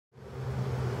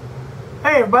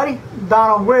Hey everybody,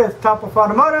 Donald with Topwolf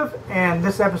Automotive, and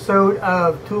this episode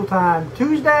of Tool Time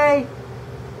Tuesday,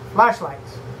 flashlights.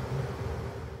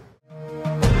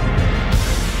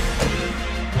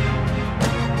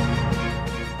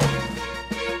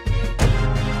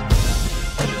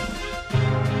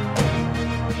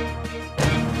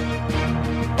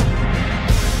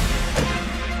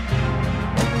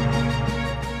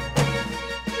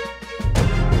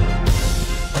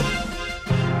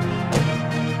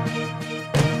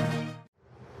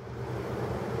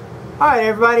 Alright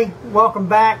everybody, welcome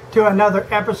back to another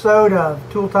episode of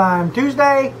Tool Time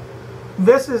Tuesday.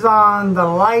 This is on the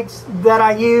lights that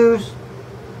I use.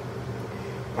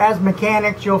 As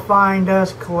mechanics, you'll find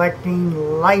us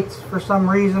collecting lights for some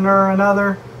reason or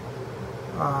another.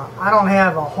 I don't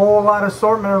have a whole lot of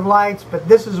assortment of lights, but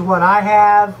this is what I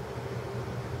have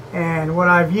and what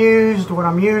I've used, what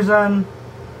I'm using,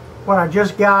 what I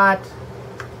just got.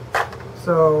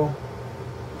 So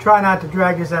try not to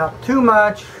drag this out too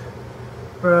much.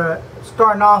 But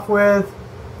starting off with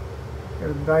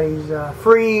everybody's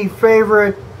free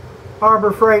favorite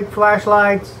Harbor Freight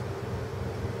flashlights.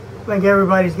 I think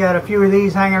everybody's got a few of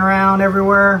these hanging around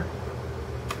everywhere.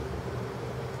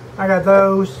 I got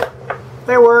those.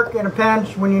 They work in a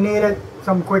pinch when you need it.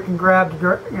 Something quick and grab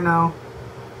to,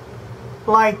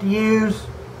 light to use.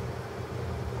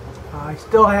 I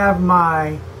still have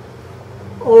my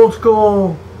old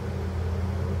school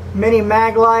mini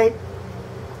mag light.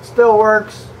 Still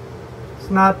works. It's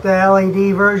not the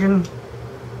LED version.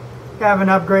 Haven't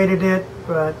upgraded it,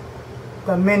 but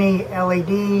the mini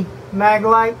LED mag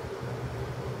light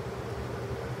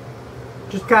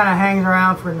just kind of hangs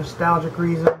around for nostalgic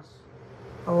reasons,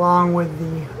 along with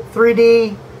the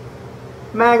 3D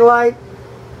mag light.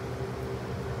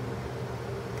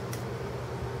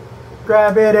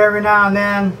 Grab it every now and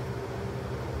then.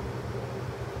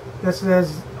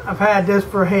 I've had this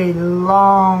for a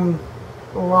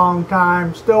long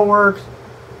time. Still works,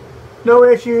 no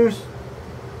issues.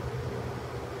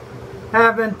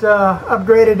 Haven't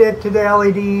upgraded it to the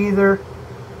LED either.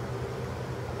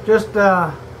 Just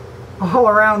all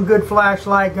around good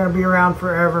flashlight, gonna be around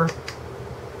forever.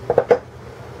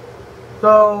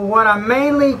 So what I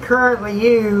mainly currently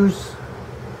use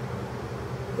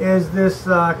is this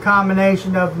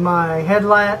combination of my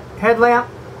headlamp,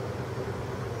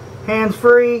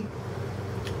 hands-free.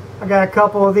 I got a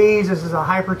couple of these. This is a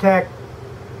Hypertech.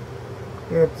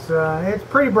 It's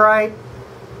pretty bright.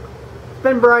 It's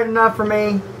been bright enough for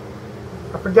me.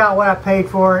 I forgot what I paid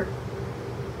for it.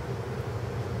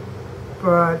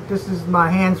 But this is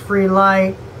my hands-free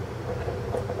light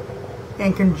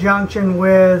in conjunction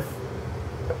with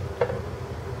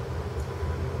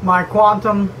my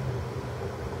Quantum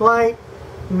light,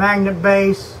 magnet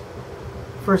base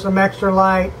for some extra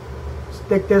light.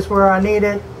 Stick this where I need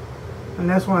it. And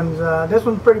this one's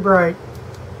pretty bright.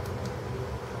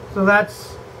 So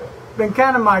that's been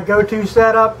kind of my go-to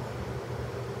setup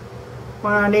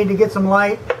when I need to get some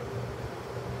light.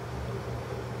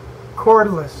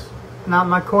 Cordless, not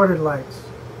my corded lights.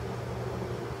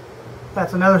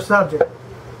 That's another subject.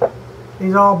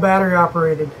 These are all battery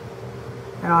operated.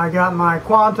 Now I got my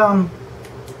Quantum.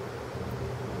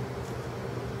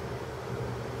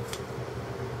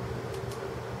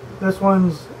 This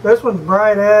one's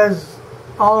bright as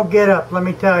all get up, let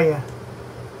me tell you.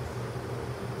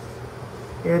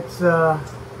 It's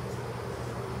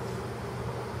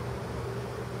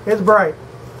bright.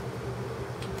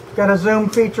 Got a zoom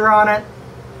feature on it.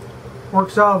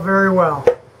 Works out very well.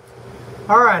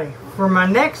 Alrighty, for my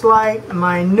next light,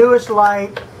 my newest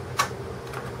light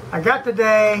I got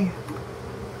today.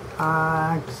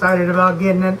 Excited about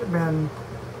getting it. Been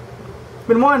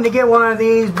wanting to get one of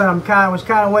these, but was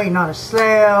kind of waiting on a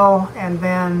sale, and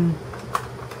then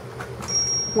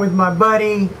with my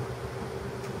buddy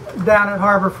down at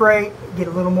Harbor Freight, get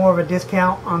a little more of a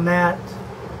discount on that.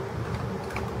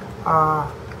 So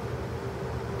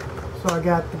I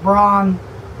got the Braun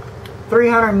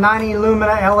 390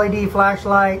 lumina LED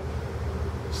flashlight,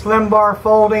 slim bar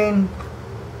folding.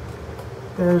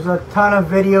 There's a ton of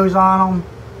videos on them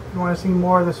if you want to see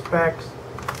more of the specs.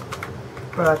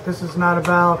 But this is not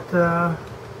about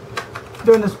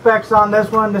doing the specs on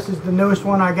this one. This is the newest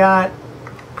one I got.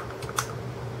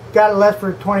 Got it less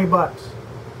for 20 bucks.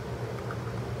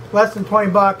 Less than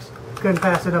 20 bucks. Couldn't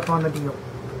pass it up on the deal.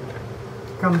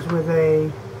 Comes with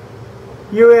a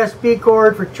USB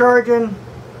cord for charging.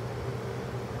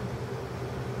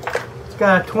 It's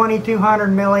got a 2200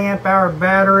 milliamp hour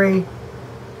battery.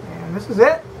 And this is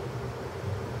it.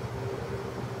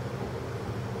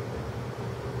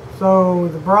 So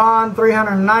the Braun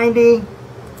 390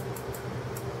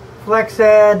 flex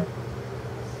head,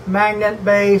 magnet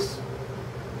base.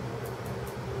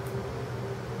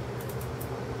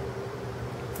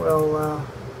 Well,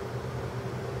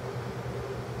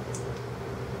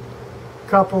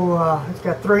 it's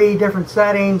got 3 different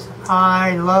settings: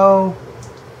 high, low,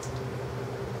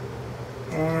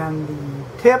 and the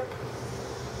tip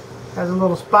has a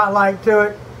little spotlight to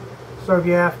it, so if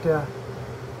you have to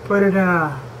put it in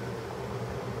a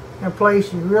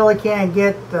place you really can't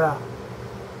get the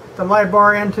light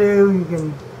bar into, you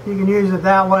can use it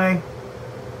that way.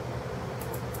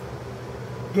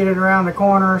 Get it around the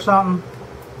corner or something.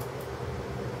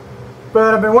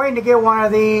 But I've been waiting to get one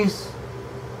of these.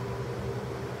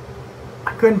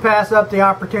 I couldn't pass up the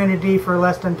opportunity for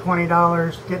less than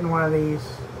 $20 getting one of these.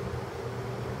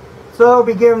 So I'll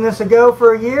be giving this a go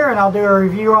for a year, and I'll do a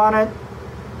review on it.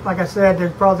 Like I said,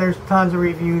 there's tons of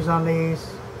reviews on these.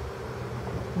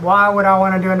 Why would I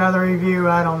want to do another review?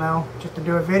 I don't know. Just to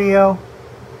do a video.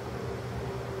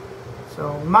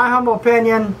 So, in my humble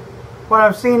opinion, what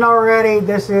I've seen already,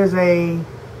 this is a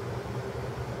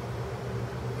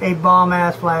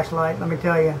bomb-ass flashlight, let me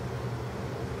tell you.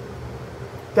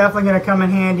 Definitely going to come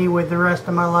in handy with the rest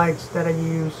of my lights that I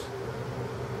use,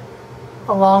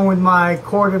 along with my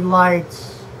corded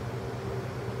lights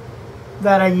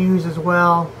that I use as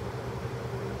well.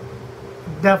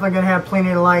 Definitely going to have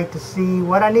plenty of light to see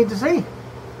what I need to see.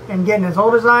 And getting as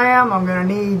old as I am, I'm going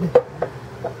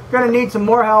to need some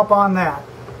more help on that.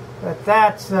 But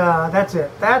that's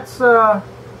it. That's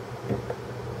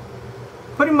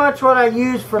pretty much what I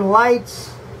use for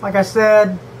lights. Like I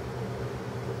said,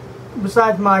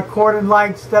 besides my corded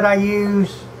lights that I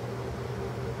use,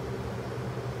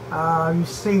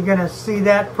 you're gonna see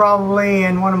that probably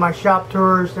in one of my shop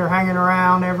tours. They're hanging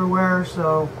around everywhere,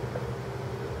 so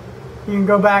you can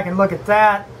go back and look at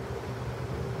that.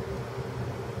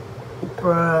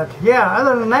 But yeah,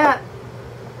 other than that,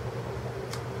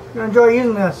 I'm gonna enjoy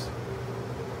using this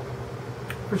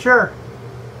for sure.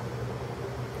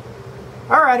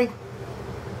 Alrighty,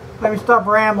 let me stop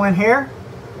rambling here.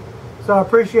 So I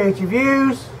appreciate your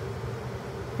views,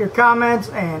 your comments,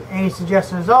 and any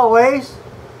suggestions as always.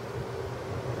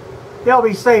 Y'all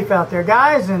be safe out there,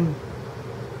 guys, and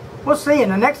we'll see you in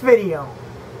the next video.